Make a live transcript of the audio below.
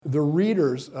the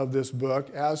readers of this book,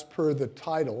 as per the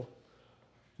title,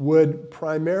 would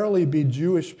primarily be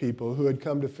Jewish people who had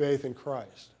come to faith in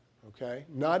Christ. Okay?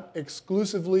 Not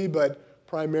exclusively, but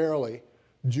primarily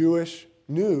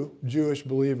new Jewish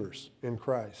believers in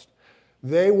Christ.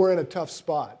 They were in a tough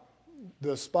spot.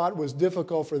 The spot was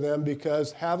difficult for them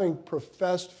because having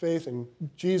professed faith in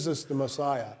Jesus the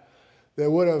Messiah, they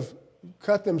would have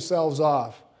cut themselves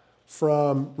off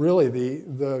from really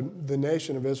the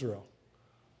nation of Israel.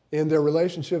 In their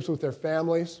relationships with their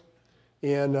families,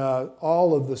 in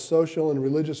all of the social and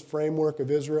religious framework of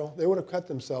Israel, they would have cut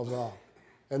themselves off,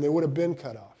 and they would have been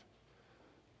cut off.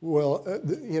 Well,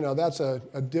 that's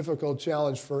a difficult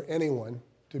challenge for anyone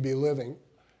to be living.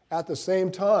 At the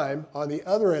same time, on the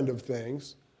other end of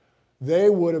things, they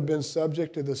would have been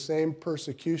subject to the same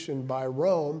persecution by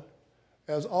Rome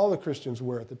as all the Christians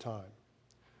were at the time.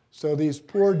 So these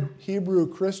poor Hebrew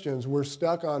Christians were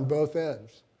stuck on both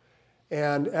ends.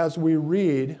 And as we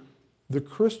read, the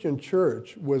Christian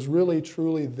church was really,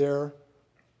 truly their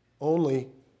only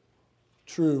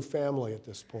true family at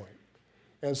this point.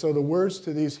 And so the words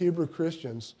to these Hebrew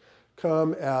Christians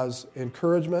come as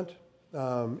encouragement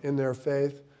in their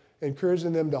faith,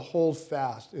 encouraging them to hold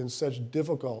fast in such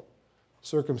difficult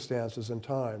circumstances and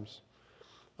times.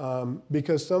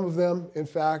 Because some of them, in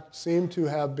fact, seem to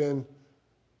have been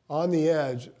on the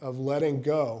edge of letting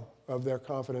go of their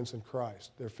confidence in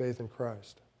Christ, their faith in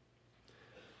Christ.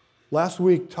 Last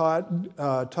week taught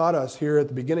us here at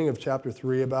the beginning of chapter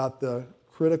 3 about the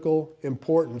critical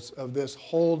importance of this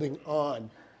holding on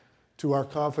to our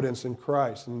confidence in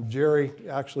Christ. And Jerry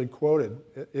actually quoted,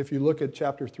 if you look at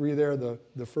chapter 3 there,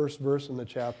 the first verse in the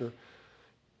chapter,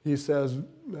 he says,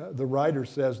 the writer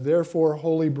says, "Therefore,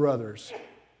 holy brothers,"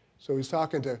 so he's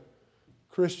talking to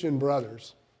Christian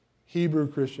brothers, Hebrew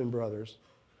Christian brothers,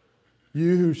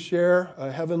 "you who share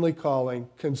a heavenly calling,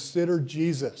 consider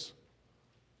Jesus.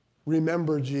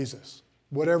 Remember Jesus,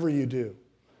 whatever you do."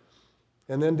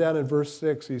 And then down in verse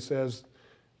 6, he says,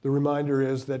 the reminder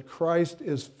is that Christ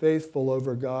is faithful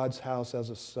over God's house as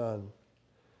a son,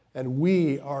 and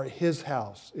we are his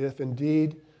house, if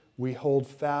indeed we hold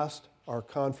fast our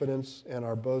confidence and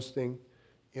our boasting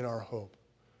in our hope.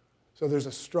 So there's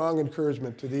a strong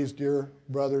encouragement to these dear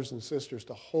brothers and sisters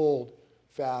to hold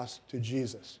fast to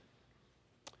Jesus.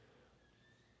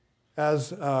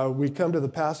 As we come to the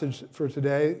passage for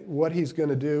today, what he's going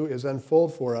to do is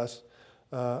unfold for us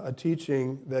a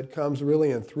teaching that comes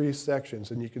really in 3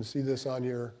 sections, and you can see this on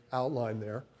your outline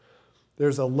there.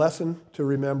 There's a lesson to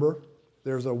remember,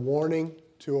 there's a warning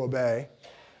to obey,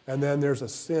 and then there's a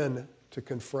sin to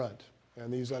confront.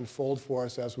 And these unfold for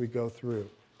us as we go through.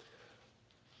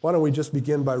 Why don't we just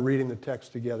begin by reading the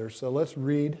text together? So let's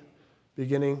read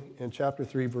beginning in chapter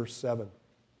 3, verse 7.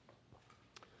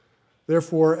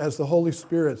 "Therefore, as the Holy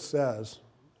Spirit says,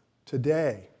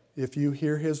 today, if you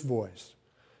hear his voice,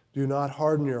 do not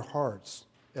harden your hearts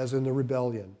as in the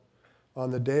rebellion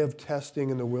on the day of testing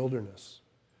in the wilderness,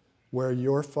 where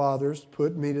your fathers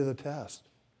put me to the test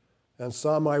and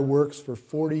saw my works for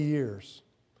 40 years.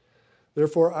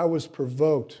 Therefore I was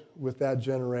provoked with that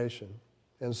generation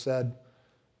and said,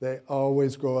 they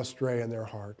always go astray in their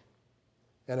heart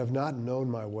and have not known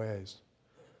my ways.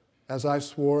 As I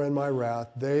swore in my wrath,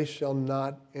 they shall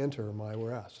not enter my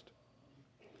rest.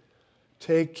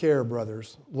 Take care,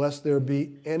 brothers, lest there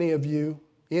be in any of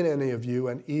you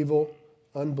an evil,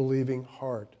 unbelieving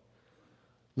heart,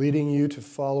 leading you to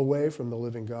fall away from the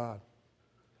living God.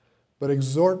 But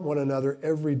exhort one another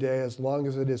every day as long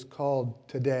as it is called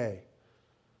today,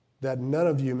 that none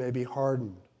of you may be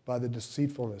hardened by the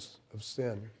deceitfulness of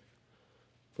sin.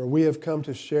 For we have come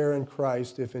to share in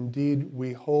Christ if indeed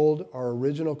we hold our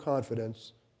original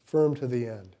confidence firm to the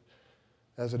end.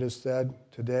 As it is said,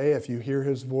 today if you hear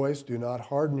his voice, do not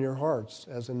harden your hearts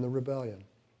as in the rebellion.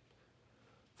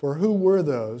 For who were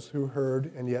those who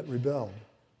heard and yet rebelled?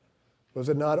 Was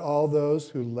it not all those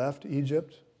who left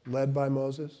Egypt, led by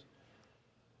Moses?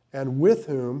 And with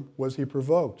whom was he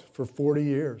provoked for 40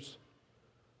 years?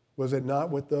 Was it not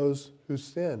with those who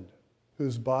sinned,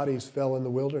 whose bodies fell in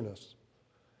the wilderness?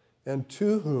 And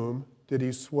to whom did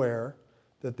he swear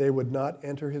that they would not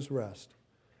enter his rest,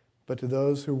 but to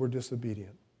those who were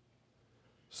disobedient?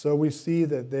 So we see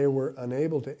that they were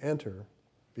unable to enter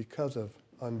because of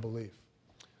unbelief.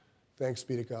 Thanks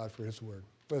be to God for his word.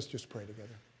 Let's just pray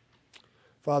together.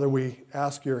 Father, we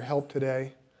ask your help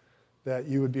today, that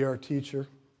you would be our teacher.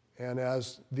 And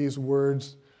as these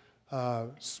words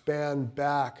span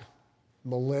back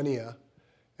millennia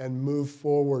and move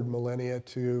forward millennia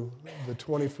to the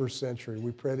 21st century,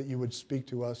 we pray that you would speak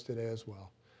to us today as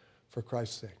well. For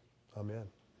Christ's sake, amen.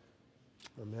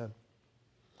 Amen.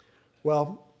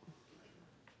 Well,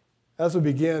 As we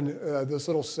begin this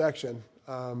little section,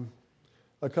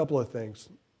 a couple of things.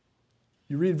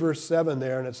 You read verse 7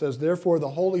 there, and it says, therefore the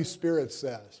Holy Spirit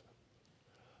says.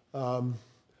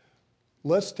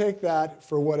 Let's take that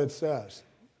for what it says.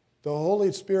 The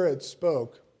Holy Spirit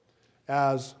spoke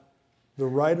as the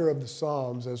writer of the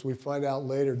Psalms, as we find out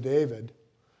later, David,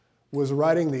 was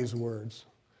writing these words.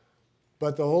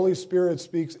 But the Holy Spirit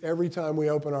speaks every time we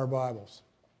open our Bibles.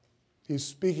 He's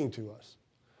speaking to us.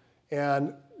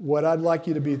 And what I'd like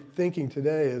you to be thinking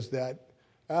today is that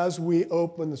as we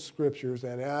open the Scriptures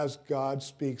and as God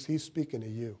speaks, He's speaking to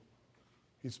you.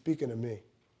 He's speaking to me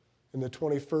in the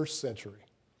 21st century.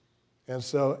 And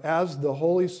so as the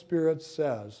Holy Spirit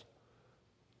says,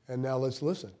 and now let's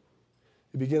listen.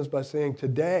 He begins by saying,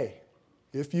 today,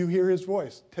 if you hear His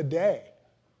voice, today.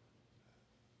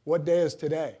 What day is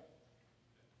today?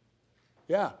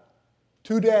 Yeah,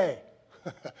 today.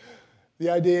 The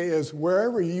idea is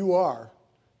wherever you are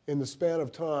in the span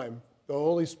of time, the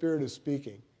Holy Spirit is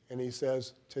speaking. And He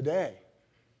says, today,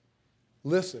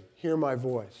 listen, hear my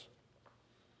voice.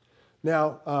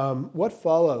 Now, what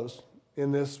follows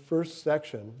in this first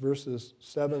section, verses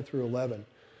 7 through 11,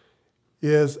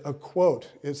 is a quote.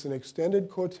 It's an extended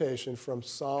quotation from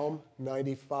Psalm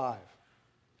 95.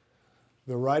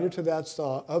 The writer to that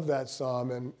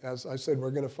psalm, and as I said,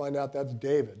 we're going to find out that's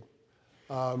David,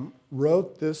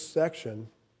 wrote this section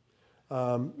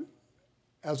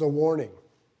as a warning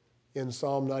in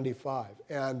Psalm 95.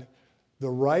 And the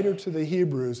writer to the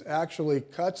Hebrews actually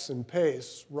cuts and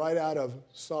pastes right out of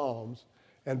Psalms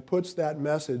and puts that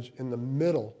message in the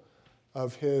middle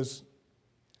of his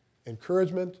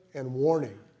encouragement and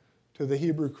warning to the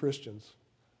Hebrew Christians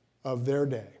of their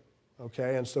day.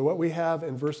 Okay, and so what we have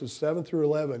in verses 7 through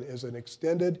 11 is an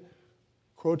extended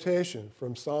quotation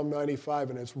from Psalm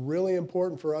 95, and it's really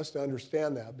important for us to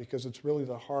understand that because it's really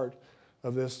the heart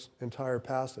of this entire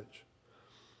passage.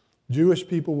 Jewish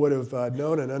people would have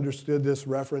known and understood this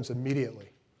reference immediately,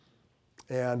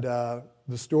 and the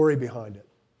story behind it.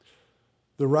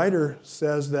 The writer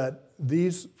says that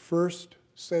these first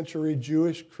century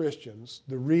Jewish Christians,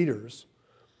 the readers,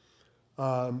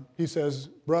 he says,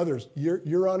 brothers,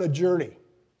 you're on a journey.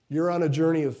 You're on a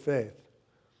journey of faith.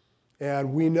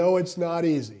 And we know it's not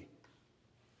easy.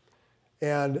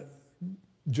 And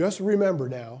just remember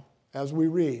now, as we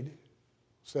read,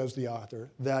 says the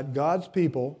author, that God's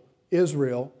people,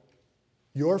 Israel,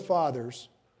 your fathers,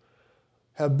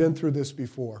 have been through this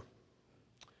before.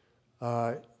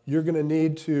 You're going to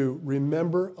need to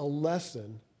remember a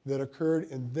lesson that occurred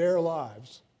in their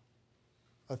lives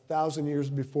 1,000 years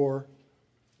before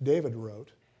David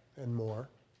wrote and more.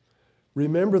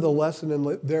 Remember the lesson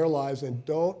in their lives and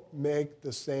don't make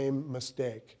the same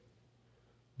mistake.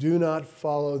 Do not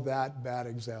follow that bad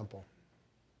example.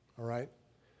 All right?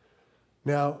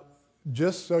 Now,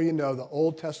 just so you know, the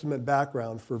Old Testament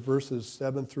background for verses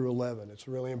 7 through 11, it's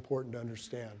really important to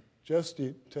understand, just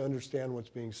to understand what's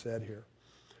being said here.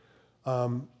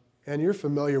 And you're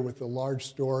familiar with the large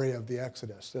story of the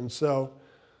Exodus. And so,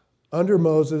 under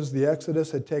Moses, the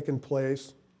Exodus had taken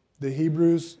place. The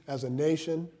Hebrews, as a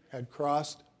nation, had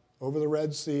crossed over the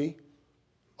Red Sea,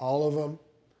 all of them,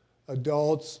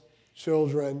 adults,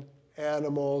 children,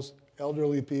 animals,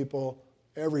 elderly people,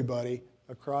 everybody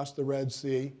across the Red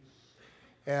Sea.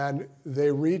 And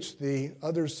they reached the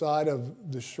other side of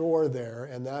the shore there,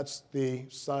 and that's the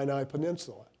Sinai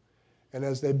Peninsula. And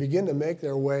as they begin to make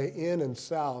their way in and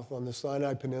south on the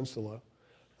Sinai Peninsula,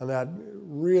 on that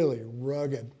really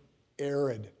rugged,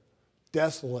 arid,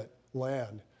 desolate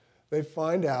land, they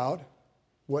find out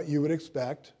what you would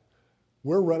expect.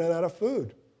 We're running out of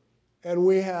food, and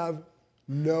we have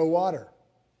no water.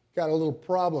 Got a little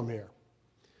problem here.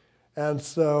 And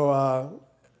so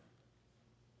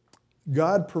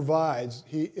God provides.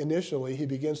 Initially, he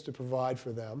begins to provide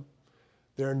for them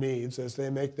their needs as they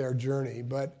make their journey,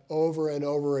 but over and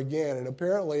over again. And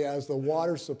apparently, as the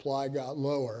water supply got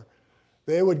lower,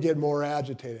 they would get more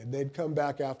agitated. They'd come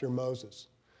back after Moses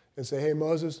and say, hey,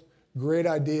 Moses, great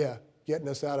idea getting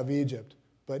us out of Egypt,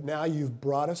 but now you've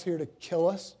brought us here to kill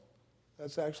us?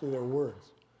 That's actually their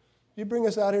words. You bring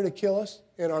us out here to kill us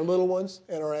and our little ones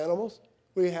and our animals?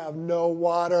 We have no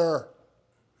water.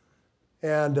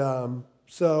 And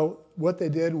so what they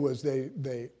did was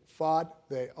they fought,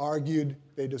 they argued,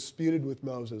 they disputed with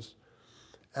Moses.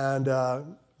 And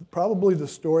probably the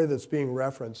story that's being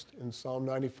referenced in Psalm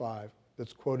 95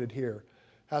 that's quoted here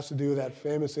has to do with that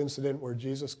famous incident where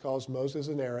Jesus calls Moses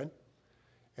and Aaron,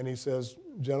 and he says,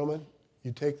 gentlemen,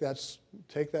 you take that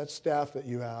staff that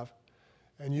you have,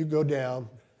 and you go down,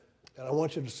 and I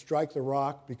want you to strike the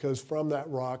rock because from that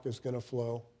rock is going to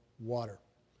flow water.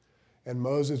 And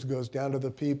Moses goes down to the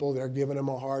people. They're giving him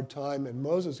a hard time. And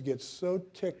Moses gets so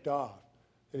ticked off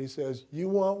that he says, "You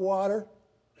want water?"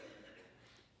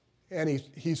 And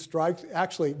he strikes.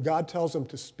 Actually, God tells him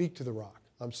to speak to the rock.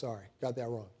 I'm sorry, got that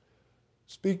wrong.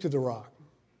 Speak to the rock.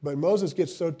 But Moses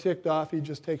gets so ticked off, he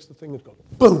just takes the thing and goes,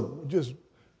 boom, just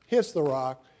hits the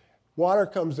rock. Water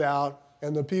comes out,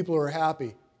 and the people are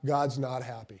happy. God's not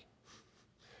happy.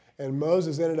 And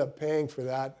Moses ended up paying for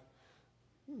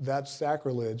that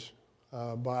sacrilege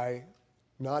by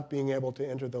not being able to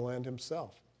enter the land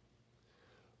himself.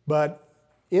 But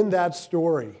in that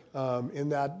story, in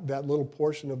that little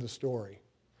portion of the story,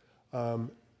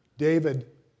 David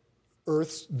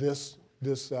earths this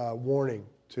warning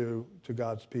to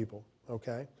God's people,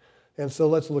 okay? And so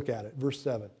let's look at it. Verse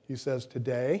 7, he says,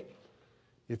 "Today,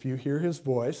 if you hear his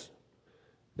voice,"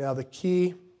 now the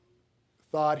key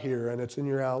thought here, and it's in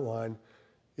your outline,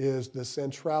 is the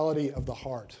centrality of the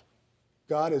heart.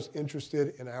 God is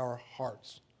interested in our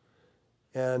hearts.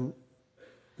 And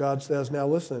God says, now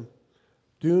listen,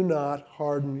 do not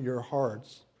harden your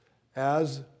hearts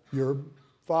as your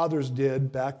fathers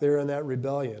did back there in that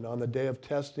rebellion on the day of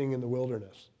testing in the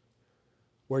wilderness,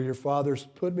 where your fathers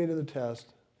put me to the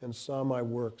test and saw my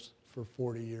works for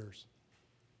 40 years.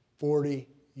 40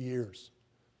 years.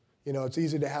 You know, it's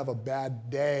easy to have a bad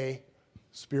day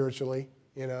spiritually,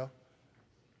 you know,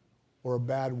 or a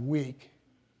bad week.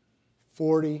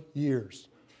 40 years.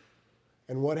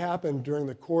 And what happened during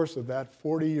the course of that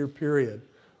 40-year period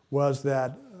was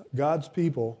that God's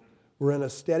people were in a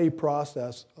steady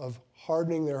process of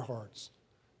hardening their hearts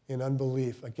in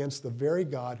unbelief against the very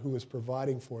God who was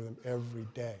providing for them every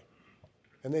day.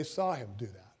 And they saw him do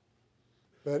that.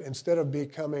 But instead of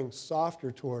becoming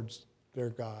softer towards their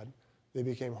God, they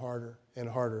became harder and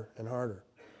harder and harder.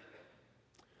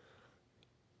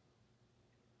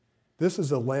 This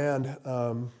is a land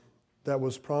that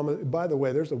was promised. By the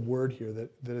way, there's a word here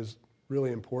that is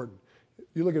really important.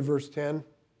 You look at verse 10,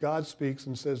 God speaks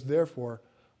and says, "Therefore,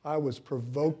 I was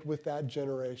provoked with that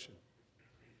generation."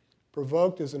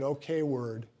 Provoked is an okay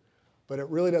word, but it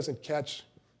really doesn't catch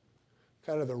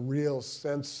kind of the real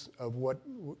sense of what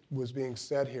was being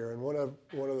said here. And one of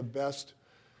the best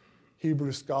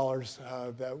Hebrew scholars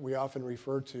that we often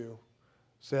refer to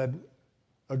said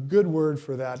a good word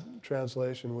for that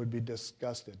translation would be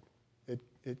disgusted.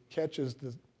 It catches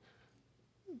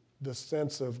the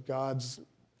sense of God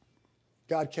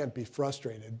can't be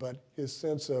frustrated, but his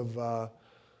sense of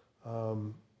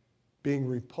being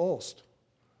repulsed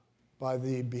by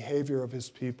the behavior of his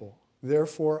people.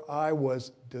 "Therefore I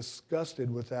was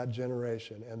disgusted with that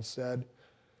generation and said,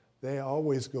 they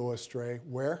always go astray."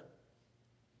 Where?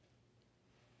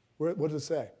 What does it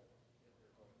say?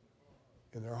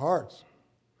 In their hearts.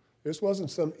 This wasn't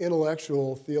some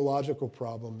intellectual, theological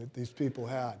problem that these people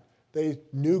had. They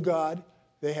knew God,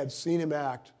 they had seen him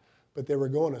act, but they were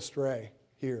going astray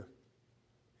here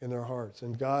in their hearts.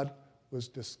 And God was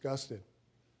disgusted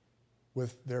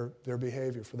with their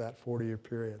behavior for that 40-year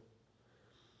period.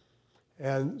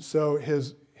 And so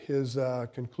his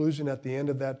conclusion at the end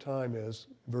of that time is,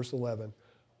 verse 11,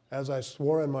 "As I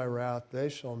swore in my wrath, they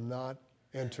shall not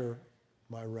enter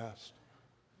my rest."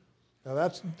 Now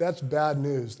that's bad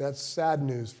news. That's sad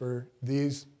news for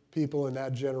these people in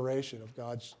that generation of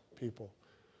God's people.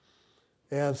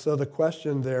 And so the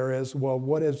question there is, well,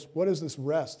 what is this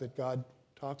rest that God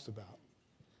talks about?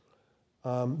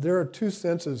 There are two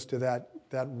senses to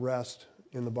that rest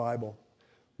in the Bible.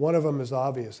 One of them is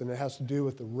obvious, and it has to do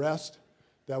with the rest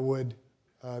that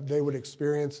they would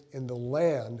experience in the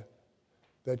land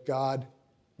that God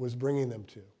was bringing them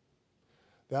to.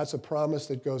 That's a promise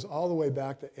that goes all the way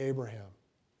back to Abraham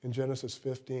in Genesis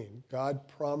 15. God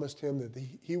promised him that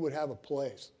he would have a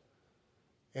place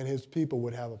and his people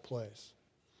would have a place.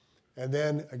 And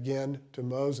then again to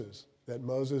Moses, that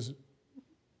Moses'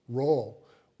 role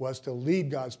was to lead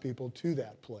God's people to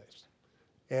that place.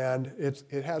 And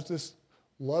it has this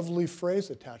lovely phrase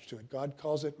attached to it. God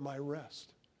calls it my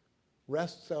rest.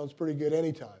 Rest sounds pretty good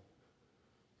anytime.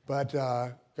 But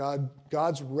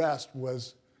God's rest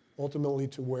was ultimately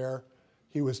to where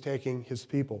he was taking his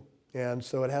people. And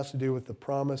so it has to do with the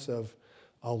promise of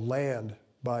a land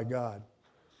by God.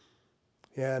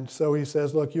 And so he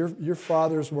says, look, your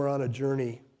fathers were on a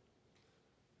journey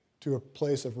to a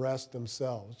place of rest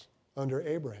themselves under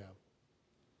Abraham.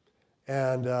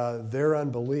 And their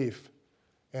unbelief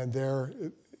and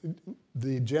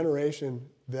the generation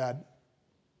that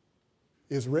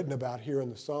is written about here in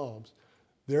the Psalms,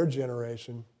 their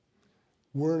generation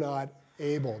were not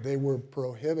able, they were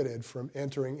prohibited from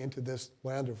entering into this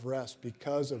land of rest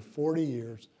because of 40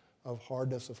 years of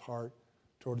hardness of heart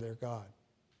toward their God.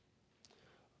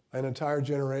 An entire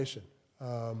generation.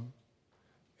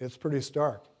 It's pretty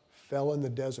stark. Fell in the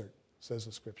desert, says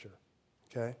the scripture.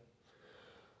 Okay?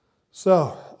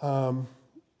 So,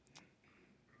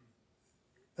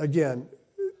 again,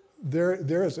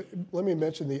 there is, let me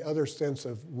mention the other sense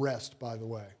of rest, by the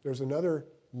way. There's another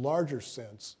larger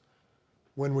sense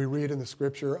when we read in the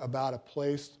scripture about a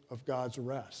place of God's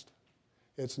rest.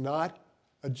 It's not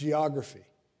a geography.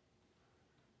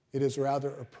 It is rather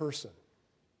a person.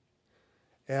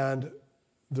 And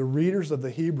the readers of the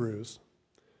Hebrews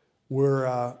were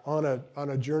on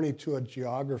a journey to a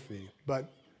geography,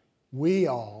 but we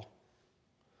all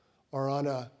are on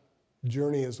a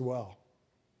journey as well.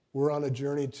 We're on a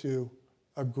journey to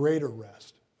a greater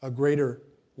rest, a greater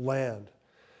land.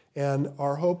 And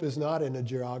our hope is not in a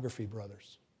geography,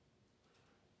 brothers.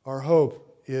 Our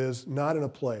hope is not in a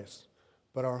place,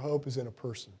 but our hope is in a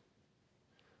person.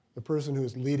 The person who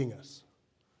is leading us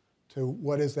to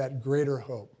what is that greater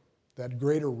hope, that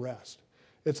greater rest.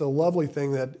 It's a lovely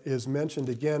thing that is mentioned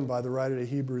again by the writer of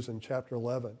Hebrews in chapter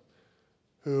 11,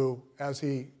 who, as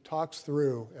he talks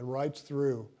through and writes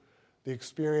through the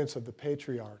experience of the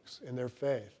patriarchs in their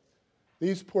faith,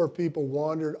 these poor people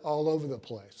wandered all over the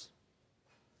place,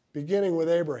 beginning with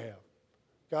Abraham.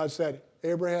 God said,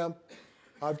 Abraham,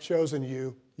 I've chosen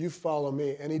you. You follow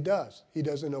me. And he does. He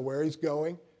doesn't know where he's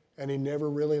going, and he never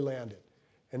really landed.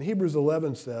 And Hebrews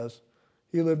 11 says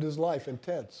he lived his life in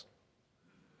tents.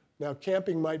 Now,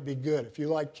 camping might be good. If you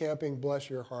like camping, bless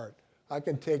your heart. I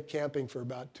can take camping for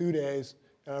about 2 days,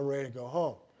 and I'm ready to go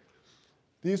home.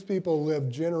 These people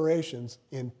lived generations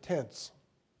in tents.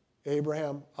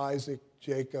 Abraham, Isaac,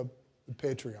 Jacob, the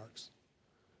patriarchs.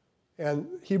 And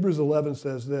Hebrews 11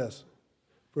 says this,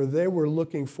 for they were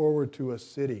looking forward to a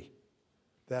city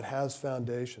that has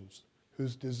foundations,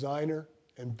 whose designer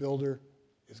and builder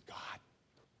is God.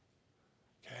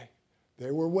 Okay?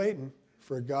 They were waiting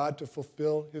for God to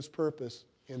fulfill his purpose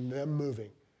in them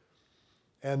moving.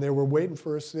 And they were waiting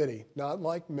for a city, not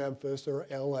like Memphis or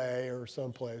LA or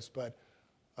someplace, but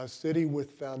a city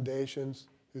with foundations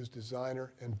whose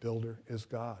designer and builder is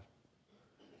God.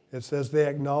 It says they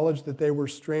acknowledged that they were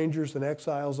strangers and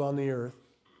exiles on the earth,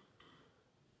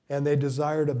 and they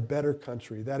desired a better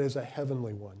country, that is a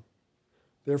heavenly one.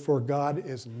 Therefore, God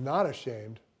is not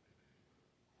ashamed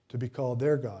to be called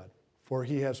their God, for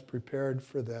he has prepared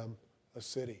for them a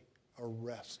city, a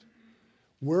rest.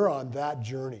 We're on that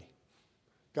journey.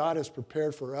 God has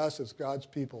prepared for us as God's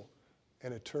people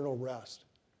an eternal rest,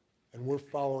 and we're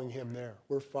following him there.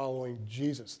 We're following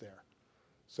Jesus there.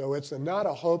 So it's not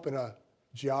a hope in a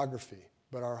geography,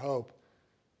 but our hope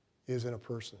is in a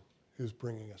person who's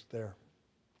bringing us there.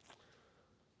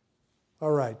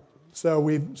 All right, so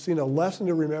we've seen a lesson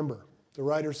to remember. The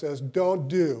writer says, don't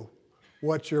do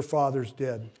what your fathers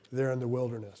did there in the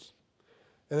wilderness.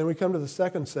 And then we come to the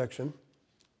second section,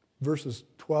 verses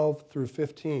 12 through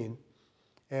 15,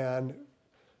 and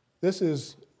this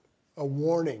is a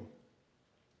warning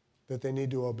that they need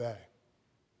to obey.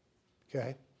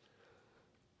 Okay?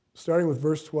 Starting with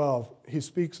verse 12, he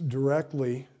speaks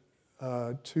directly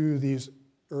to these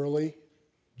early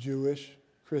Jewish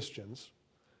Christians.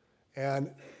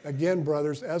 And again,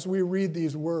 brothers, as we read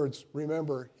these words,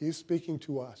 remember, he's speaking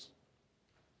to us.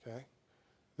 Okay?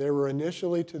 They were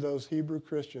initially to those Hebrew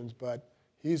Christians, but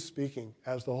he's speaking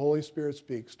as the Holy Spirit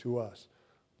speaks to us.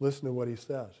 Listen to what he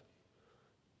says.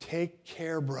 Take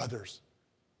care, brothers.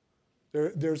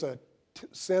 There's a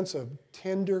sense of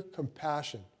tender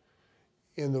compassion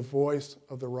in the voice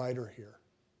of the writer here.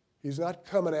 He's not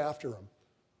coming after them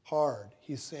hard.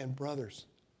 He's saying, brothers,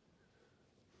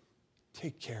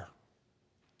 take care.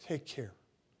 Take care.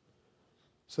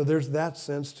 So there's that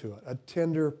sense to it, a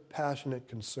tender, passionate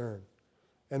concern.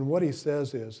 And what he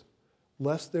says is,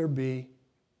 lest there be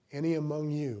any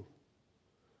among you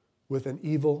with an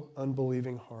evil,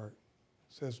 unbelieving heart.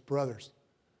 He says, brothers,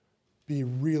 be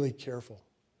really careful.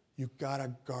 You've got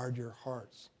to guard your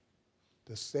hearts.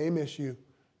 The same issue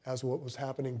as what was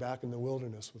happening back in the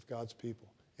wilderness with God's people.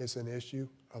 It's an issue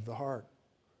of the heart.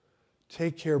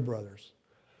 Take care, brothers.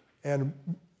 And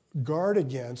guard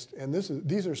against, and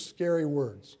these are scary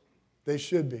words. They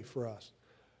should be for us.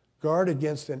 Guard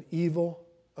against an evil,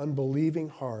 unbelieving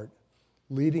heart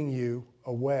leading you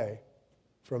away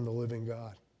from the living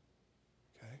God.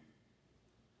 Okay?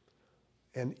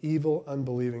 An evil,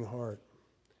 unbelieving heart.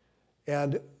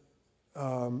 And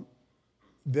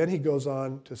then he goes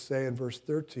on to say in verse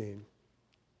 13,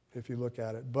 if you look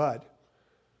at it, but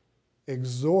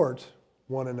exhort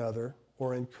one another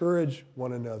or encourage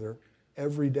one another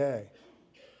every day,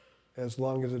 as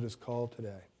long as it is called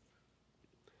today.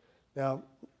 Now,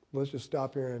 let's just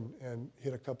stop here and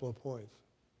hit a couple of points.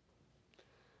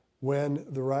 when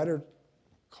the writer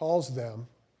calls them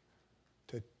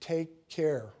to take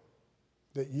care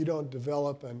that you don't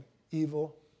develop an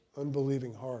evil,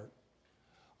 unbelieving heart,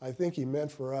 I think he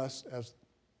meant for us as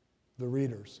the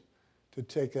readers to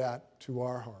take that to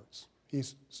our hearts.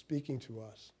 He's speaking to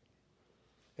us.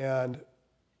 And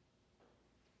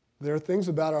there are things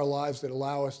about our lives that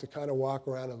allow us to kind of walk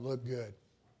around and look good,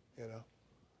 you know.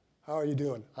 How are you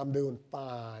doing? I'm doing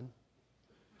fine.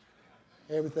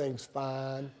 Everything's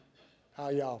fine. How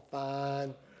y'all?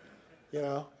 Fine. You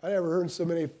know, I never heard so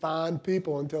many fine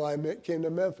people until I came to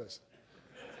Memphis.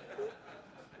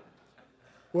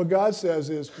 What God says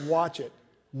is, watch it.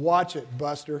 Watch it,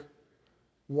 Buster.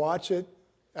 Watch it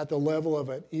at the level of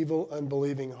an evil,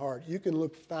 unbelieving heart. You can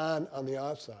look fine on the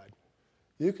outside.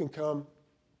 You can come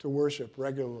to worship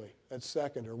regularly at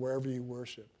Second or wherever you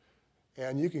worship.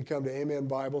 And you can come to Amen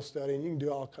Bible study, and you can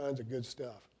do all kinds of good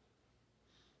stuff.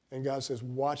 And God says,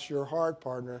 watch your heart,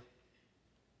 partner.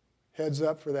 Heads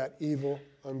up for that evil,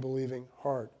 unbelieving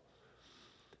heart.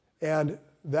 And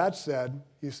that said,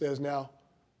 he says, now,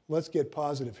 let's get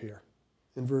positive here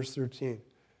in verse 13.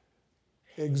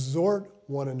 Exhort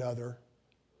one another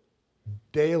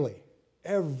daily,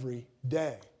 every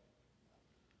day.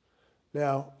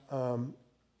 Now,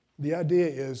 the idea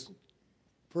is,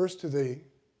 first to the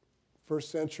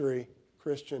first century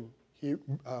Christian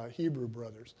Hebrew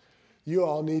brothers, you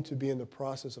all need to be in the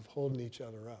process of holding each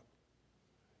other up.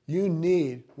 You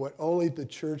need what only the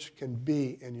church can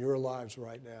be in your lives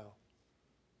right now.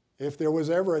 If there was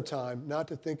ever a time not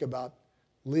to think about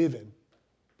leaving,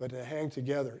 but to hang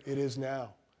together, it is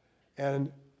now.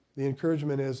 And the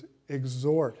encouragement is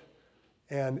exhort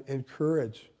and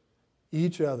encourage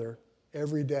each other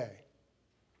every day.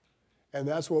 And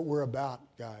that's what we're about,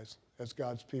 guys, as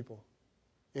God's people,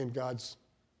 in God's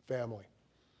family.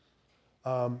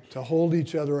 To hold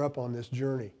each other up on this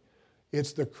journey.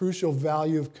 It's the crucial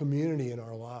value of community in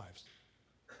our lives.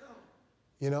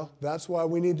 You know, that's why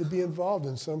we need to be involved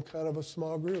in some kind of a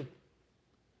small group.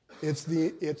 It's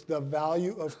the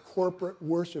value of corporate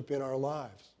worship in our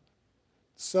lives.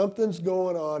 Something's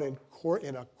going on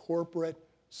in a corporate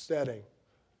setting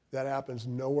that happens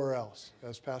nowhere else,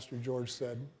 as Pastor George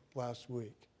said last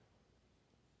week.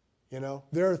 You know,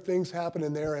 there are things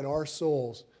happening there in our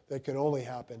souls that can only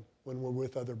happen when we're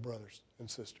with other brothers and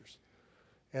sisters.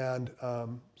 And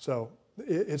so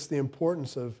it's the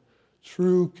importance of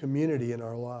true community in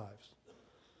our lives.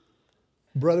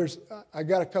 Brothers, I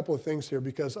got a couple of things here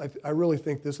because I really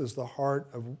think this is the heart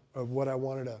of what I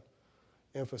wanted to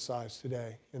emphasize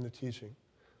today in the teaching.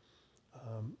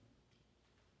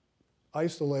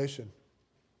 Isolation.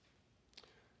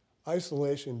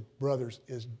 Isolation, brothers,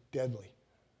 is deadly.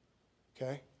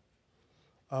 Okay?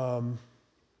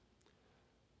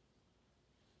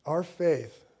 Our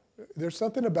faith, there's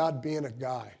something about being a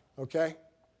guy, okay?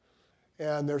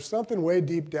 And there's something way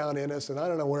deep down in us, and I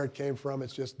don't know where it came from,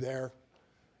 it's just there.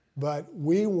 But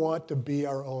we want to be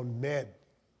our own men,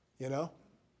 you know?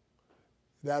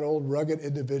 That old rugged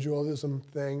individualism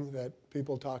thing that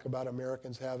people talk about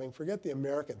Americans having, forget the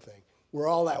American thing. We're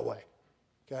all that way,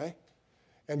 okay?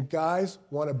 And guys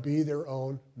want to be their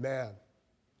own man.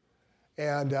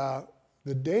 And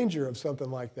the danger of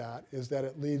something like that is that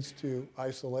it leads to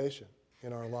isolation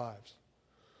in our lives.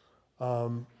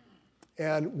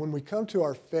 And when we come to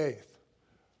our faith,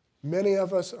 many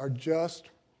of us are just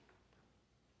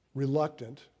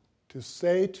reluctant to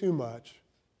say too much,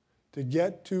 to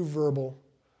get too verbal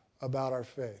about our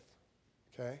faith,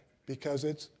 okay? Because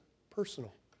it's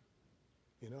personal,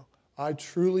 you know? I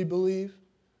truly believe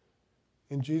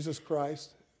in Jesus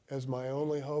Christ as my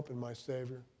only hope and my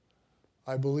Savior.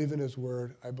 I believe in His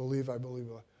Word. I believe.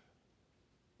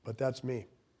 But that's me.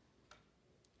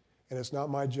 And it's not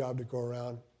my job to go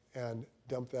around and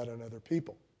dump that on other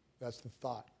people. That's the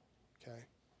thought, okay?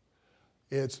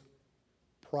 It's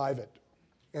private.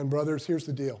 And brothers, here's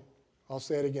the deal. I'll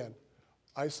say it again.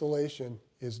 Isolation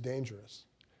is dangerous.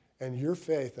 And your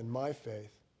faith and my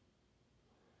faith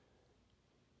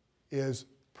is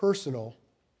personal,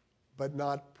 but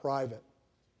not private.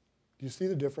 Do you see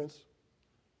the difference?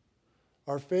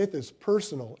 Our faith is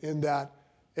personal in that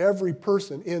every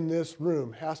person in this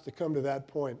room has to come to that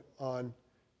point on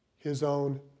his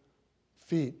own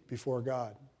feet before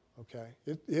God, okay?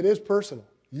 It is personal.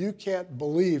 You can't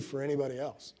believe for anybody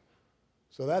else.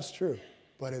 So that's true,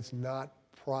 but it's not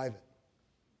private,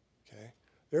 okay?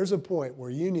 There's a point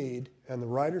where you need, and the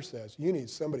writer says, you need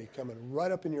somebody coming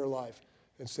right up in your life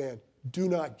and saying, do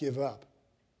not give up.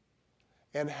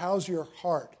 And how's your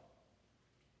heart?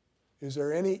 Is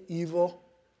there any evil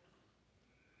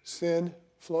sin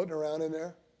floating around in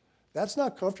there? That's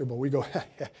not comfortable. We go,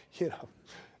 you know,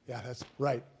 yeah, that's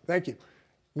right. Thank you.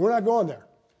 We're not going there.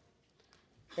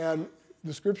 And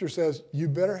the scripture says you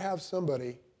better have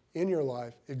somebody in your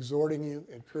life exhorting you,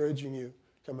 encouraging you,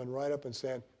 coming right up and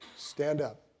saying, stand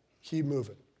up, keep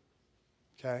moving.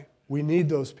 Okay? We need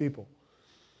those people.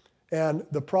 And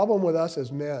the problem with us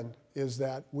as men is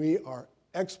that we are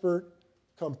expert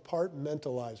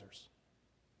compartmentalizers.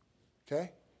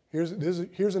 Okay?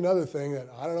 Here's another thing that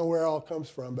I don't know where it all comes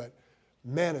from, but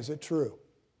man, is it true.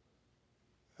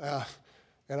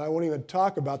 And I won't even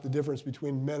talk about the difference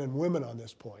between men and women on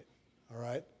this point, all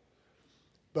right?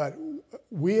 But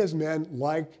we as men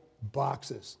like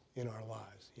boxes in our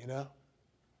lives, you know?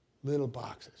 Little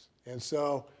boxes. And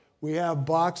so we have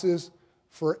boxes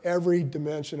for every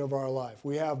dimension of our life.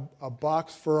 We have a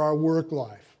box for our work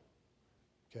life,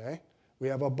 okay? We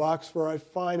have a box for our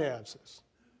finances.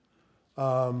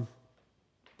 All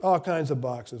kinds of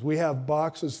boxes. We have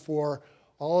boxes for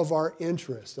all of our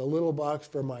interests. A little box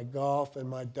for my golf and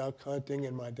my duck hunting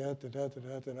and my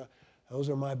da-da-da-da-da-da. Those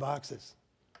are my boxes.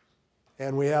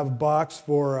 And we have a box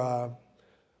for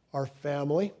our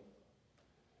family.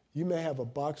 You may have a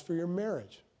box for your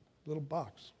marriage, a little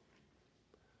box.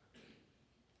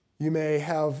 You may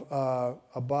have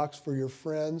a box for your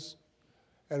friends.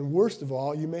 And worst of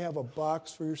all, you may have a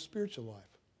box for your spiritual life.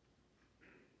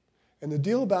 And the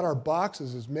deal about our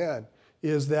boxes as men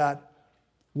is that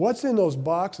what's in those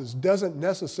boxes doesn't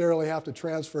necessarily have to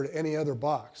transfer to any other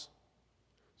box.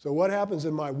 So what happens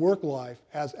in my work life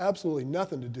has absolutely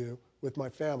nothing to do with my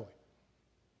family.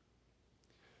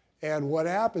 And what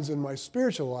happens in my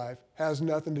spiritual life has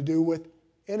nothing to do with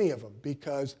any of them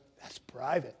because that's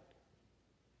private.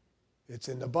 It's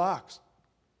in the box.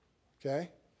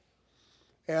 Okay?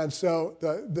 And so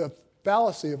the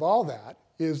fallacy of all that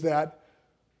is that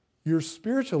your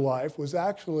spiritual life was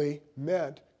actually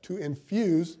meant to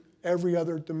infuse every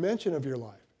other dimension of your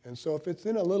life. And so if it's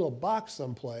in a little box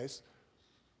someplace,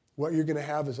 what you're going to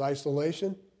have is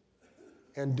isolation.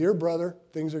 And dear brother,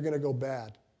 things are going to go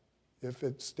bad if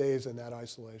it stays in that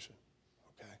isolation.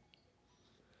 Okay?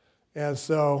 And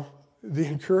so the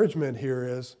encouragement here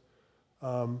is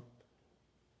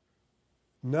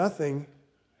nothing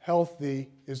healthy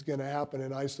is going to happen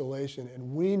in isolation.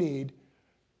 And we need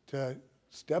to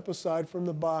step aside from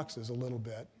the boxes a little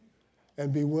bit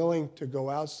and be willing to go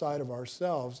outside of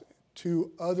ourselves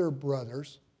to other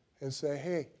brothers and say,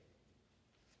 hey,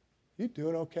 you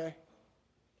doing okay?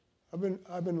 I've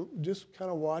been just kind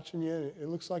of watching you, and it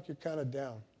looks like you're kind of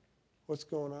down. What's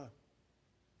going on?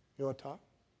 You want to talk?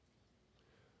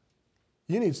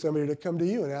 You need somebody to come to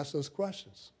you and ask those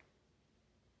questions.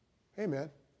 Hey, man,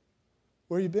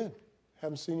 where you been?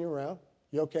 Haven't seen you around.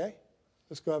 You okay?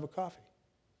 Let's go have a coffee.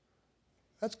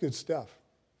 That's good stuff.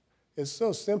 It's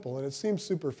so simple, and it seems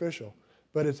superficial,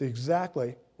 but it's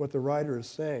exactly what the writer is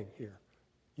saying here.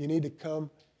 You need to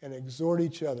come and exhort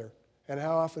each other. And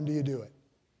how often do you do it?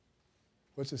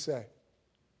 What's it say?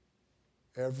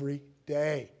 Every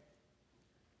day.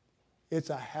 It's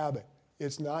a habit.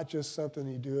 It's not just something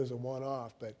you do as a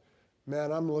one-off, but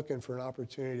man, I'm looking for an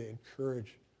opportunity to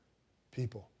encourage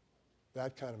people.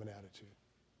 That kind of an attitude.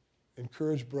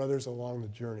 Encourage brothers along the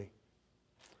journey.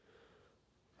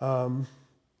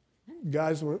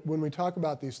 Guys, when we talk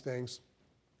about these things,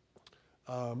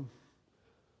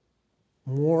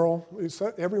 moral,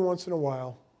 every once in a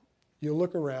while, you'll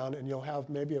look around and you'll have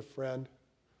maybe a friend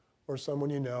or someone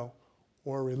you know,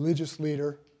 or a religious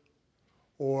leader,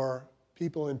 or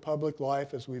people in public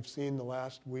life, as we've seen the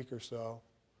last week or so,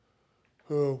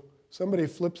 who somebody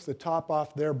flips the top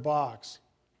off their box,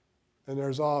 and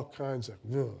there's all kinds of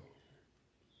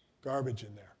garbage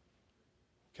in there,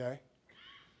 okay?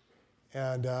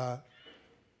 And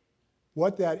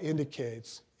what that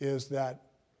indicates is that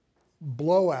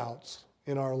blowouts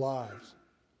in our lives,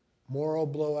 moral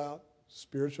blowout,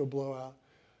 spiritual blowout,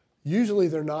 usually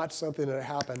they're not something that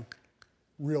happen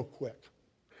real quick.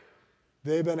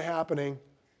 They've been happening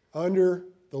under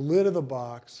the lid of the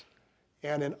box,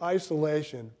 and in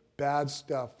isolation, bad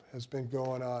stuff has been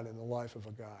going on in the life of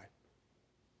a guy.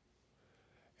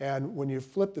 And when you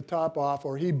flip the top off,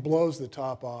 or he blows the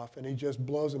top off, and he just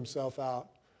blows himself out,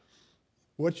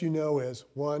 what you know is,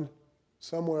 one,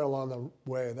 somewhere along the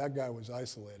way, that guy was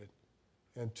isolated.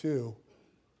 And two,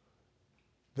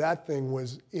 that thing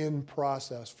was in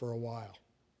process for a while.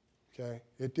 Okay?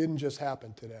 It didn't just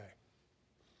happen today.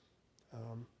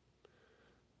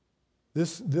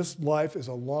 This life is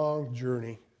a long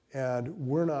journey, and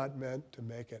we're not meant to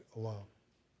make it alone.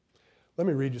 Let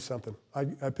me read you something.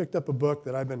 I picked up a book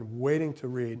that I've been waiting to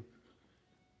read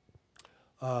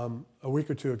a week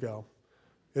or two ago.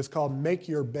 It's called Make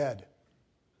Your Bed.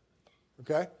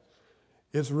 Okay?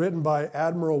 It's written by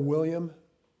Admiral William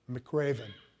McRaven.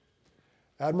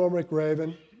 Admiral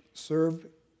McRaven served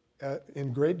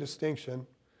in great distinction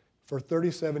for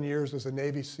 37 years as a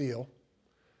Navy SEAL.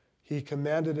 He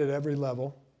commanded at every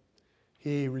level.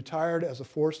 He retired as a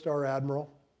 4-star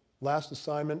admiral. Last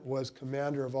assignment was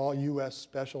commander of all U.S.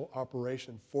 Special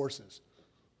Operation Forces.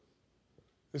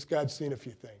 This guy'd seen a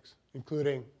few things,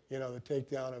 including, the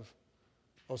takedown of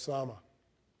Osama.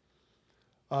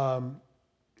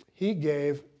 He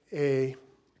gave a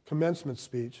commencement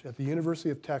speech at the University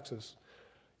of Texas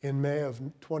in May of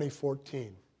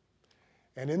 2014.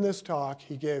 And in this talk,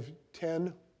 he gave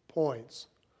 10 points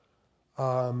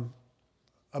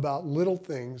about little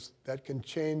things that can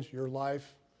change your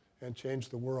life and change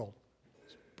the world.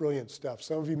 It's brilliant stuff.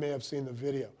 Some of you may have seen the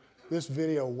video. This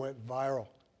video went viral,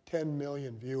 10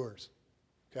 million viewers,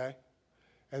 okay?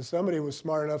 And somebody was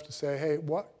smart enough to say, hey,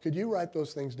 could you write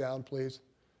those things down, please?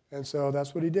 And so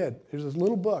that's what he did. Here's this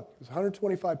little book. It's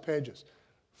 125 pages.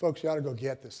 Folks, you ought to go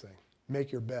get this thing.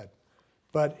 Make your bed.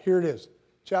 But here it is.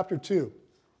 Chapter 2,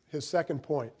 his second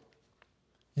point.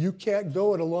 You can't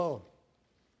go it alone.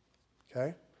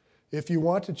 Okay? If you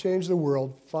want to change the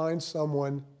world, find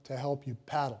someone to help you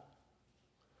paddle.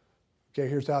 Okay,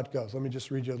 here's how it goes. Let me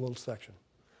just read you a little section.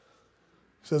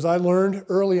 It says, I learned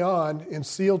early on in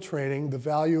SEAL training the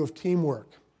value of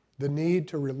teamwork, the need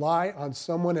to rely on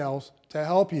someone else to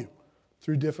help you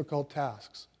through difficult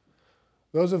tasks.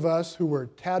 Those of us who were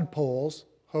tadpoles,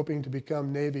 hoping to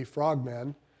become Navy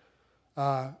frogmen,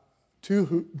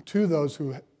 to those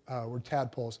who were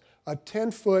tadpoles, a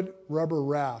 10-foot rubber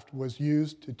raft was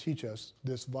used to teach us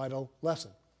this vital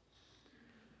lesson.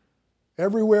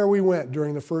 Everywhere we went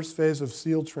during the first phase of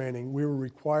SEAL training, we were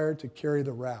required to carry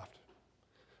the raft.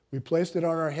 We placed it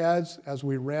on our heads as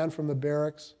we ran from the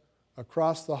barracks,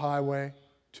 across the highway,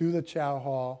 to the chow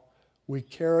hall. We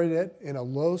carried it in a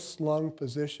low-slung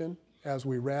position as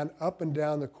we ran up and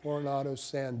down the Coronado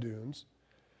sand dunes.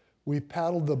 We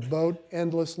paddled the boat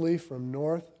endlessly from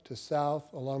north to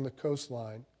south along the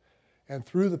coastline and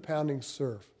through the pounding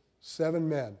surf. 7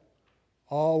 men,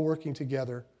 all working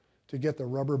together to get the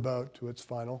rubber boat to its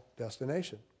final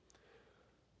destination.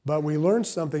 But we learned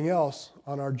something else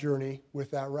on our journey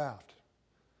with that raft.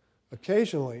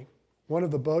 Occasionally, one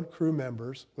of the boat crew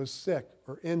members was sick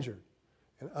or injured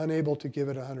and unable to give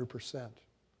it 100%.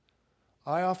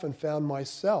 I often found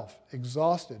myself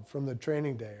exhausted from the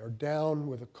training day or down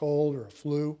with a cold or a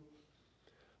flu.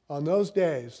 On those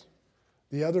days,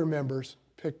 the other members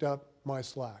picked up my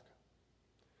slack.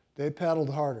 They paddled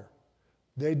harder.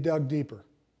 They dug deeper.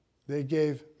 They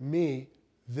gave me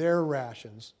their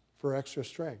rations for extra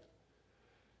strength.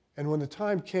 And when the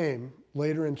time came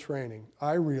later in training,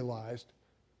 I realized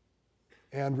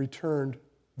and returned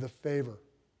the favor.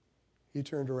 He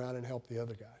turned around and helped the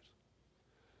other guys.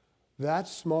 That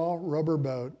small rubber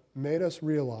boat made us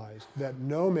realize that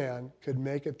no man could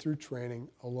make it through training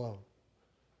alone.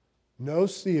 No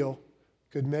SEAL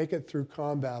could make it through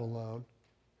combat alone.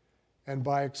 And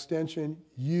by extension,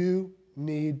 you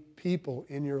need people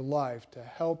in your life to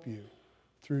help you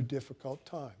through difficult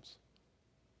times.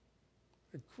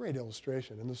 A great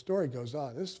illustration. And the story goes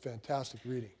on. This is fantastic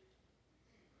reading.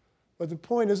 But the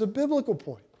point is a biblical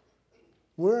point.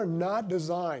 We're not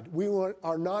designed,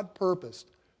 are not purposed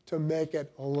to make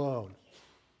it alone.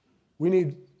 We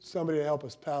need somebody to help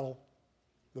us paddle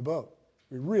the boat.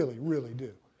 We really, really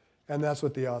do. And that's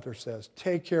what the author says.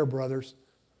 Take care, brothers,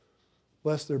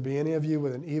 lest there be any of you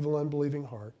with an evil, unbelieving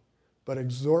heart, but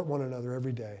exhort one another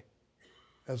every day,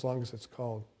 as long as it's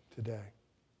called today.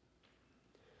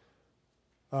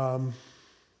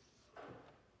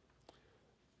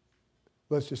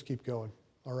 Let's just keep going,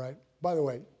 all right? By the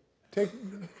way, take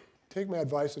my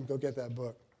advice and go get that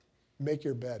book. Make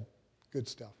your bed. Good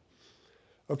stuff.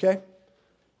 Okay?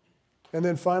 And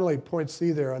then finally, point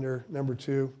C there under number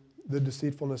 2, the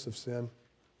deceitfulness of sin.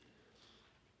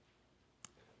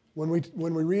 When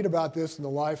we read about this in the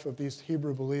life of these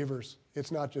Hebrew believers,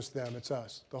 it's not just them, it's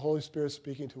us. The Holy Spirit's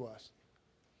speaking to us.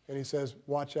 And he says,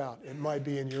 watch out, it might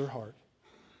be in your heart.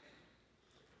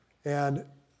 And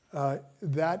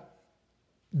that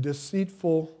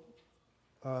deceitful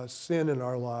sin in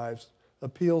our lives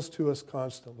appeals to us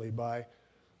constantly by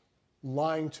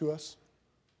lying to us,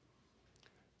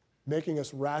 making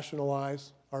us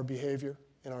rationalize our behavior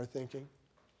and our thinking,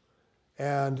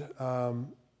 and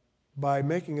by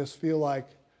making us feel like,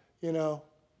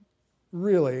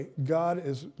 really, God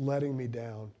is letting me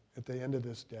down at the end of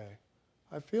this day.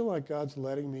 I feel like God's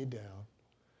letting me down,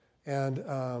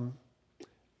 and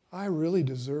I really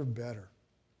deserve better.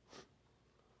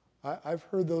 I've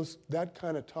heard that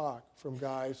kind of talk from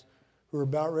guys who are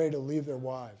about ready to leave their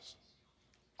wives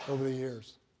over the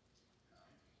years.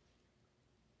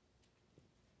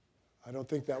 I don't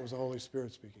think that was the Holy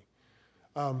Spirit speaking.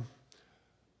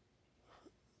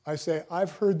 I say,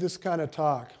 I've heard this kind of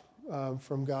talk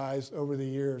from guys over the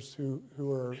years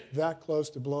who are that close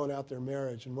to blowing out their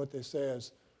marriage, and what they say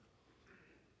is,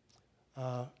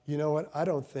 you know what, I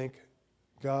don't think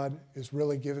God is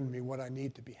really giving me what I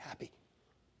need to be happy.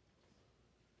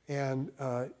 And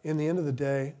in the end of the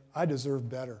day, I deserve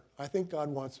better. I think God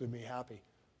wants me to be happy,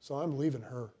 so I'm leaving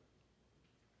her,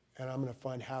 and I'm going to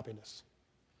find happiness.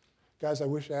 Guys, I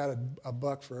wish I had a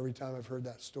buck for every time I've heard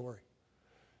that story.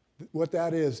 What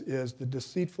that is the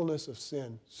deceitfulness of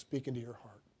sin speaking to your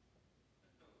heart.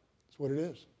 That's what it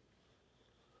is.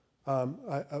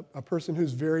 A person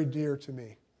who's very dear to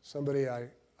me, somebody I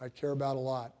care about a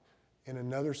lot, in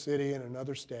another city, in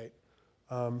another state,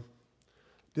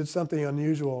 did something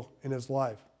unusual in his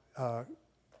life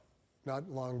not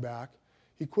long back.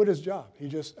 He quit his job. He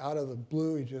just, out of the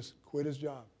blue, he just quit his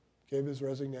job, gave his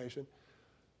resignation.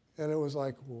 And it was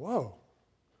like, whoa,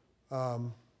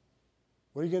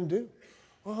 what are you going to do?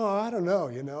 Oh, I don't know,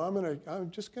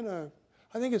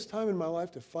 I think it's time in my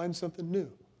life to find something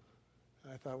new.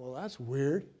 And I thought, well, that's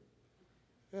weird.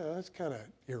 Yeah, that's kind of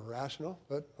irrational,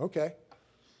 but okay.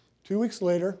 2 weeks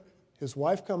later, his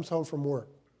wife comes home from work.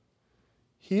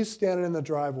 He's standing in the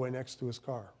driveway next to his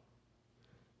car.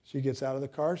 She gets out of the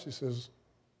car. She says,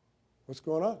 what's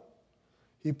going on?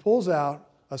 He pulls out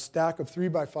a stack of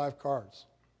 3x5 cards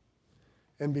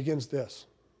and begins this.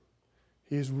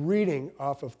 He's reading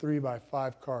off of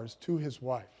 3x5 cards to his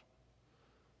wife.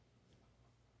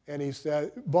 And he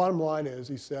said, bottom line is,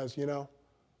 he says,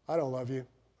 I don't love you.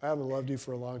 I haven't loved you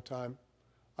for a long time.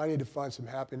 I need to find some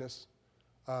happiness.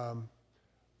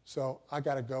 So I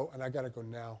got to go, and I got to go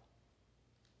now.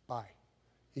 Bye.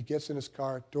 He gets in his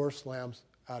car, door slams,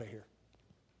 out of here.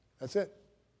 That's it.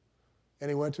 And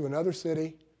he went to another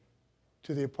city,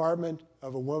 to the apartment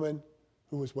of a woman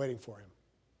who was waiting for him.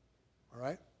 All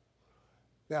right?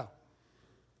 Now,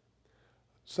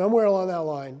 somewhere along that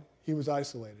line, he was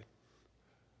isolated.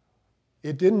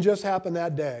 It didn't just happen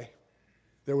that day.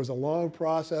 There was a long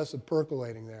process of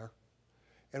percolating there.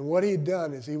 And what he'd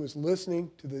done is he was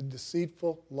listening to the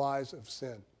deceitful lies of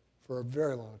sin for a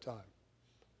very long time.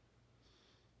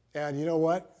 And you know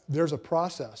what? There's a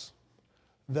process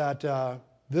that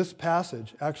this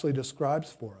passage actually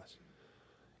describes for us.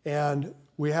 And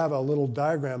we have a little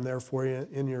diagram there for you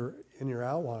in your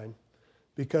outline,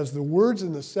 because the words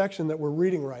in the section that we're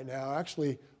reading right now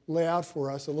actually lay out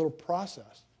for us a little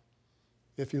process,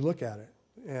 if you look at it.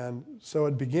 And so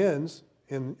it begins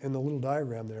in the little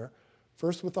diagram there,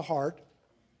 first with the heart.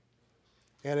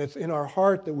 And it's in our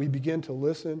heart that we begin to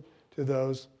listen to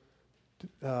those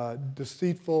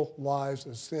deceitful lies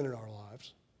of sin in our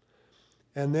lives.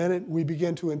 And then we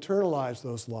begin to internalize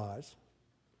those lies.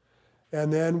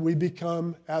 And then we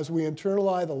become, as we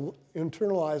internalize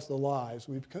the lies,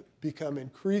 we become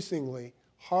increasingly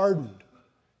hardened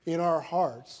in our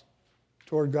hearts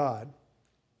toward God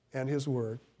and His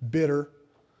Word, bitter.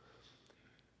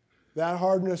 That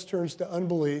hardness turns to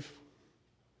unbelief,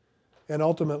 and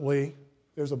ultimately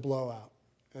there's a blowout,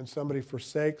 and somebody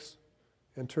forsakes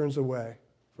and turns away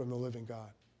from the living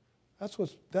God.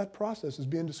 That process is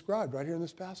being described right here in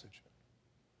this passage.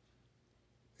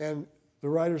 And the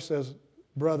writer says,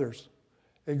 brothers,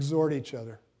 exhort each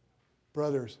other.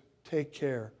 Brothers, take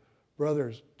care.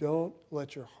 Brothers, don't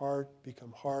let your heart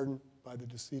become hardened by the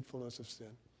deceitfulness of sin.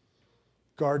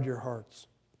 Guard your hearts.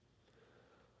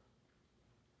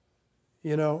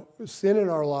 Sin in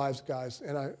our lives, guys,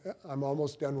 and I'm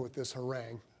almost done with this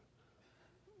harangue,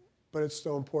 but it's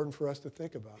so important for us to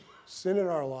think about. Sin in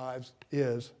our lives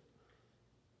is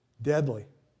deadly.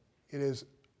 It is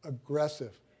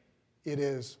aggressive. It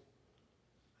is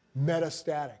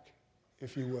metastatic,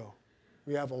 if you will.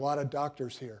 We have a lot of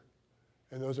doctors here,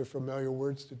 and those are familiar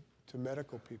words to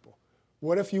medical people.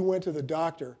 What if you went to the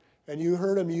doctor and you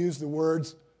heard him use the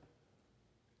words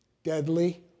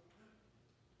deadly?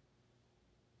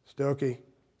 Stokey,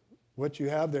 what you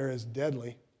have there is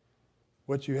deadly.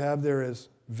 What you have there is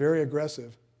very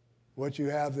aggressive. What you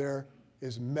have there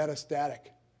is metastatic.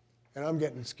 And I'm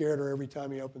getting scareder every time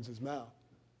he opens his mouth.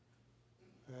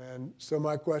 And so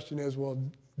my question is, well,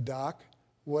 Doc,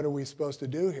 what are we supposed to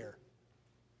do here?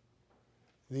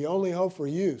 The only hope for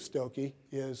you, Stokey,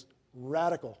 is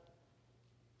radical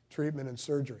treatment and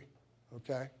surgery,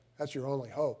 okay? That's your only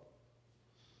hope.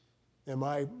 And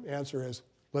my answer is,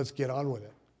 let's get on with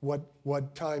it.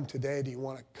 What time today do you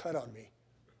want to cut on me?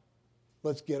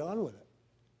 Let's get on with it,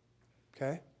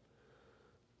 okay?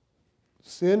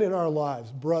 Sin in our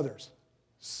lives, brothers,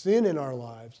 sin in our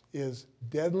lives is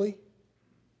deadly,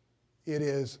 it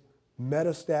is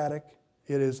metastatic,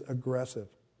 it is aggressive.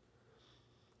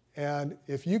 And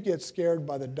if you get scared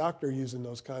by the doctor using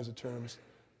those kinds of terms,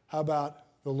 how about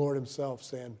the Lord himself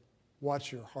saying,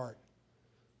 watch your heart?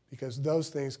 Because those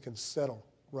things can settle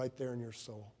right there in your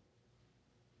soul.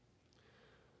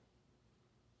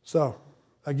 So,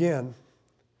 again,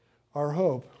 our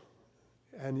hope,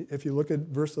 and if you look at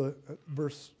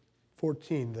verse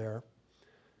 14 there,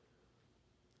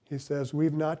 he says,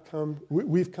 we've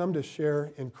come to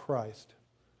share in Christ,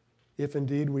 if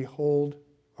indeed we hold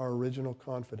our original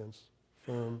confidence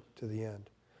firm to the end.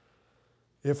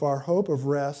 If our hope of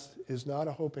rest is not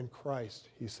a hope in Christ,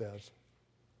 he says,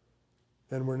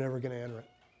 then we're never going to enter it.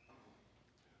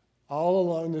 All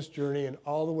along this journey and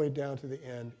all the way down to the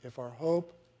end, if our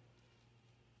hope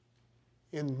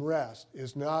in rest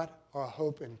is not our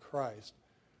hope in Christ,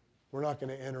 we're not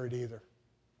going to enter it either,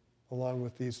 along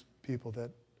with these people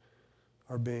that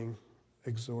are being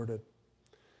exhorted.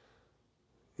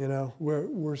 You know,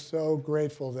 we're so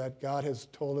grateful that God has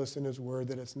told us in his word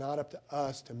that it's not up to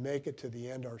us to make it to the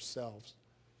end ourselves,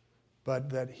 but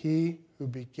that he who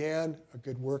began a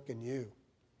good work in you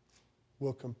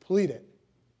will complete it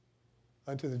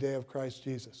unto the day of Christ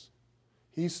Jesus.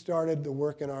 He started the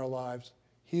work in our lives.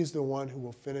 He's the one who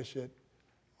will finish it.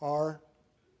 Our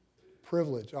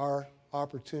privilege, our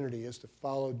opportunity is to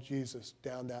follow Jesus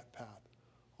down that path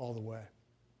all the way.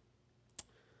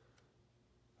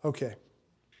 Okay,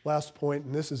 last point,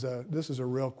 and this is a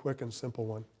real quick and simple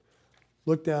one.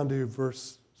 Look down to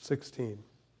verse 16.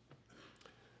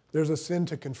 There's a sin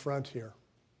to confront here.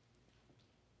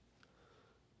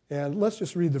 And let's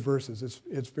just read the verses.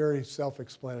 It's very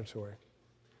self-explanatory.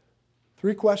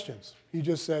 3 questions. He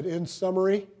just said, in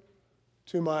summary,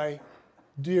 to my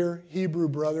dear Hebrew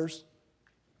brothers,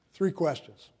 3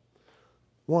 questions.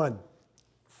 1,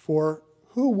 for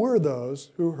who were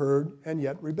those who heard and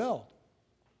yet rebelled?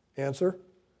 Answer,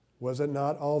 was it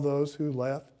not all those who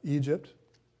left Egypt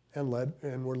and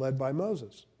were led by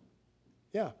Moses?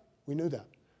 Yeah, we knew that.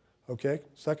 Okay,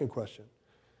 2nd question.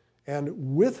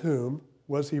 And with whom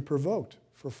was he provoked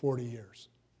for 40 years?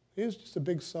 Here's just a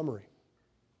big summary.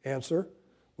 Answer,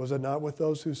 was it not with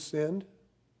those who sinned,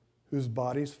 whose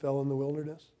bodies fell in the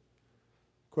wilderness?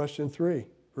 Question 3,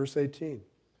 verse 18.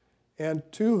 And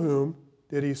to whom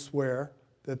did he swear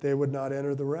that they would not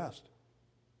enter the rest,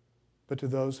 but to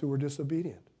those who were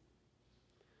disobedient?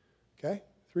 Okay,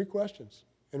 3 questions.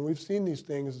 And we've seen these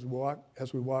things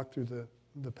as we walk through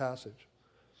the passage.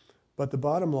 But the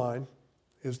bottom line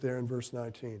is there in verse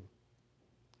 19.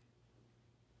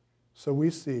 So we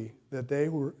see that they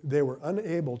were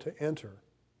unable to enter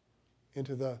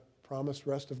into the promised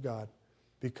rest of God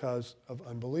because of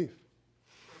unbelief.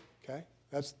 Okay?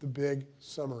 That's the big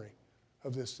summary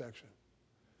of this section.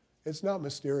 It's not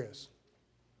mysterious.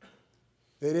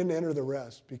 They didn't enter the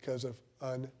rest because of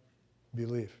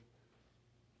unbelief.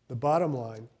 The bottom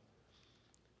line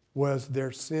was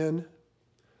their sin,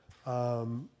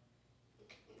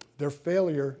 their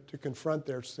failure to confront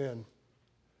their sin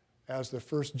as the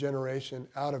first generation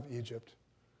out of Egypt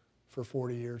for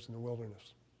 40 years in the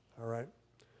wilderness. All right?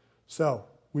 So,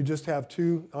 we just have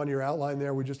 2, on your outline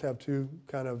there, we just have 2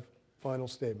 kind of final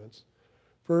statements.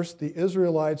 First, the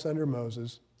Israelites under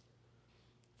Moses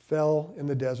fell in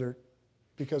the desert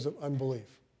because of unbelief.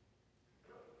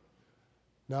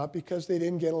 Not because they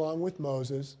didn't get along with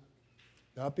Moses,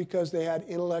 not because they had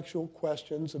intellectual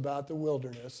questions about the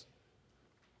wilderness.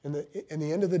 In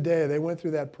the end of the day, they went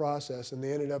through that process and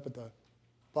they ended up at the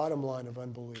bottom line of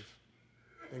unbelief.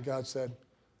 And God said,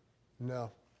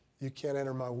 no, you can't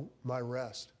enter my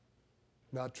rest,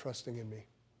 not trusting in me.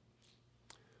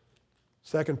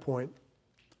 Second point,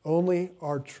 our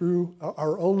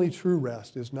only true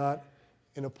rest is not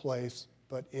in a place,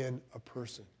 but in a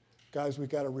person. Guys, we've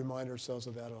got to remind ourselves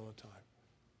of that all the time.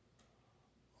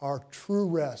 Our true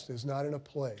rest is not in a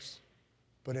place,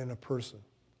 but in a person.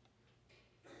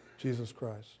 Jesus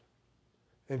Christ.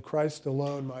 In Christ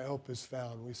alone my hope is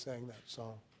found. We sang that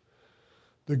song.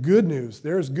 The good news.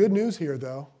 There's good news here,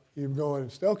 though. You're going,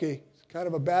 Stokey, it's kind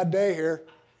of a bad day here,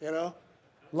 you know.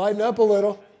 Lighten up a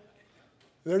little.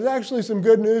 There's actually some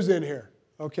good news in here,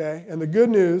 okay? And the good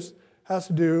news has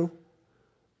to do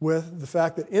with the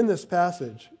fact that in this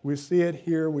passage, we see it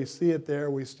here, we see it there,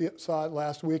 we saw it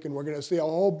last week, and we're going to see a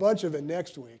whole bunch of it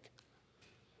next week.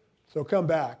 So come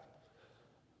back.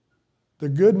 The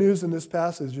good news in this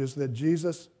passage is that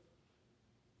Jesus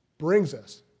brings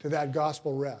us to that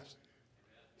gospel rest.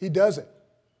 He does it.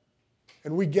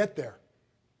 And we get there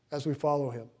as we follow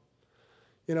him.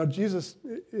 You know, Jesus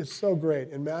is so great.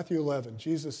 In Matthew 11,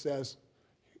 Jesus says,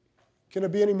 can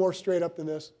it be any more straight up than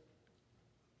this?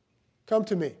 Come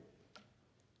to me.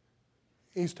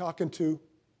 He's talking to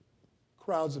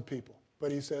crowds of people,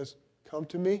 but he says, come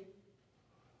to me.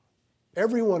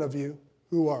 Every one of you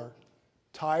who are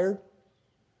tired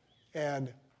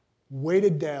and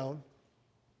weighted down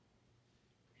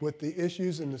with the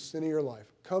issues and the sin of your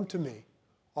life, come to me.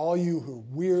 All you who are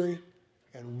weary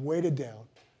and weighted down,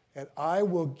 and I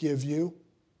will give you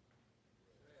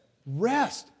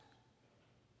rest.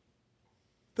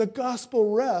 The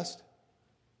gospel rest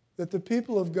that the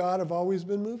people of God have always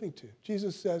been moving to.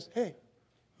 Jesus says, hey,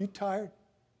 you tired?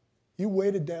 You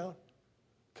weighted down?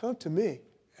 Come to me,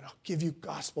 and I'll give you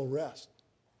gospel rest.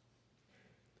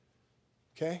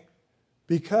 Okay?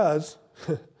 Because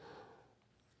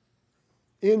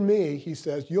in me, he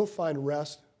says, you'll find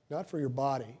rest, not for your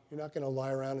body. You're not going to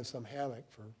lie around in some hammock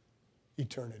for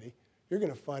eternity. You're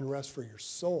going to find rest for your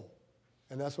soul.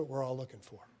 And that's what we're all looking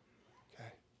for.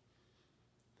 Okay?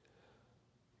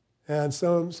 And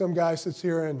some guy sits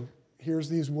here and hears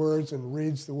these words and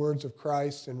reads the words of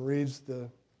Christ and reads the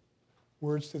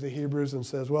words to the Hebrews and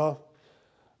says, well,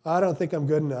 I don't think I'm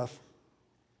good enough.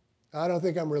 I don't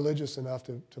think I'm religious enough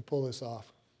to pull this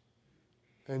off.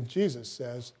 And Jesus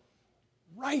says,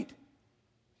 right,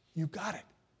 you got it.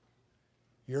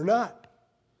 You're not.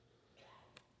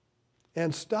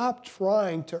 And stop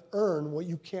trying to earn what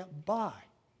you can't buy.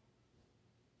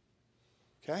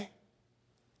 Okay?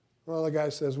 Well, the guy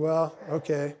says, well,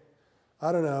 okay,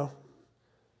 I don't know.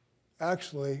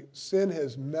 Actually, sin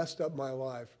has messed up my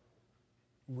life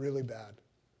really bad.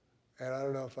 And I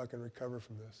don't know if I can recover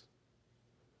from this.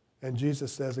 And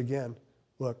Jesus says again,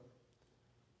 look,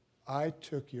 I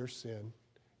took your sin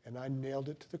and I nailed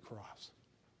it to the cross.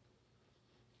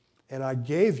 And I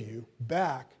gave you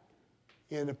back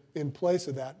in place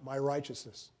of that my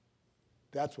righteousness.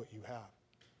 That's what you have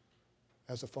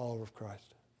as a follower of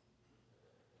Christ.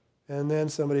 And then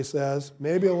somebody says,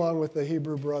 maybe along with the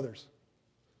Hebrew brothers,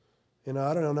 I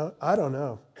don't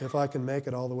know if I can make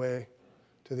it all the way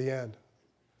to the end.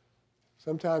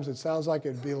 Sometimes it sounds like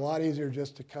it'd be a lot easier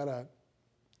just to kind of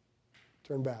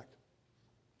turn back.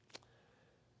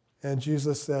 And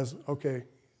Jesus says, okay,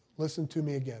 listen to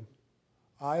me again.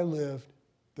 I lived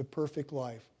the perfect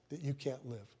life that you can't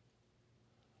live.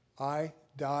 I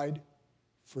died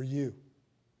for you.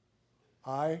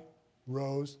 I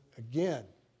rose again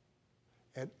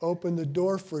and opened the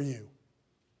door for you.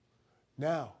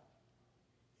 Now,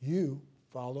 you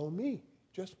follow me.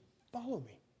 Just follow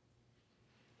me.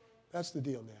 That's the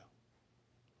deal now.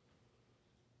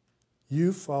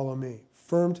 You follow me,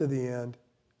 firm to the end,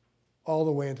 all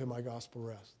the way into my gospel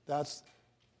rest. That's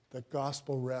the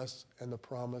gospel rest and the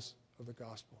promise of the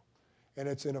gospel. And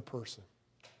it's in a person.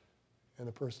 And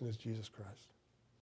the person is Jesus Christ.